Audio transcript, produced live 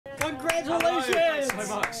Congratulations! Hello, thanks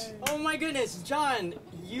so much. Oh my goodness, John,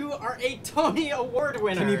 you are a Tony Award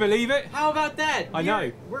winner. Can you believe it? How about that? I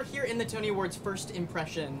know. We're here in the Tony Awards First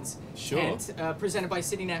Impressions Sure. tent, presented by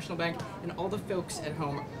City National Bank, and all the folks at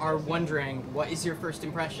home are wondering, what is your first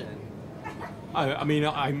impression? I mean,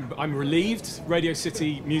 I'm relieved. Radio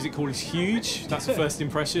City Music Hall is huge. That's the first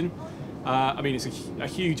impression. I mean, it's a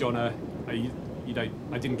huge honour. I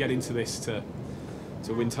didn't get into this to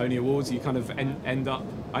win Tony Awards. You kind of end up.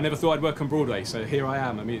 I never thought I'd work on Broadway, so here I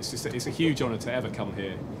am. I mean, it's a huge honour to ever come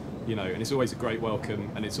here, you know. And it's always a great welcome,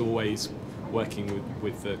 and it's always working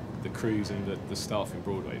with the crews and the staff in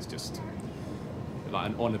Broadway is just like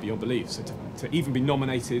an honour beyond belief. So to even be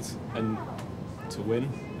nominated and to win,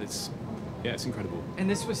 it's incredible. And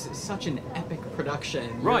this was such an epic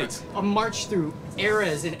production. Right. A march through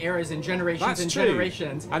eras and eras and generations That's and true.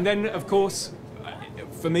 generations. And then, of course,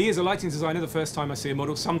 for me as a lighting designer, the first time I see a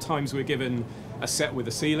model, sometimes we're given a set with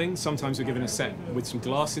a ceiling, sometimes we're given a set with some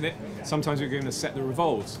glass in it, sometimes we're given a set that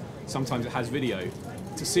revolves, sometimes it has video.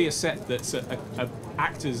 To see a set that's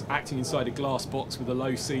actors acting inside a glass box with a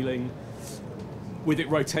low ceiling, with it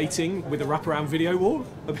rotating with a wraparound video wall,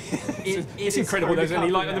 it's incredible there's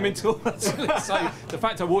any light on the middle. So the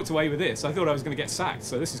fact I walked away with this, I thought I was going to get sacked,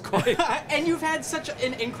 so this is quite... And you've had such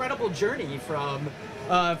an incredible journey from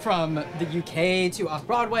the UK to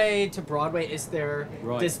off-Broadway to Broadway.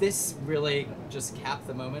 Does this really just cap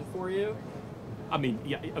the moment for you? I mean,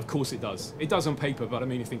 yeah, of course it does. It does on paper, but I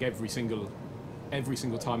mean, I think every single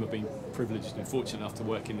time I've been privileged and fortunate enough to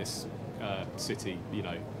work in this city, you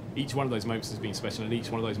know, each one of those moments has been special, and each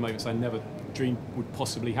one of those moments I never dreamed would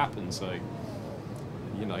possibly happen. So,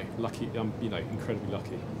 you know, lucky. I'm, you know, incredibly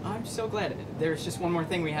lucky. I'm so glad. There's just one more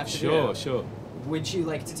thing we have to do. Sure, sure. Would you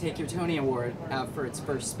like to take your Tony Award out for its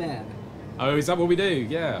first spin? Oh, is that what we do?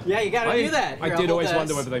 Yeah. Yeah, you gotta do that. I did always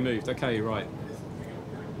wonder whether they moved. Okay, right.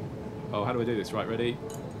 Oh, how do I do this? Right, ready?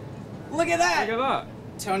 Look at that! Look at that!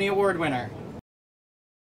 Tony Award winner.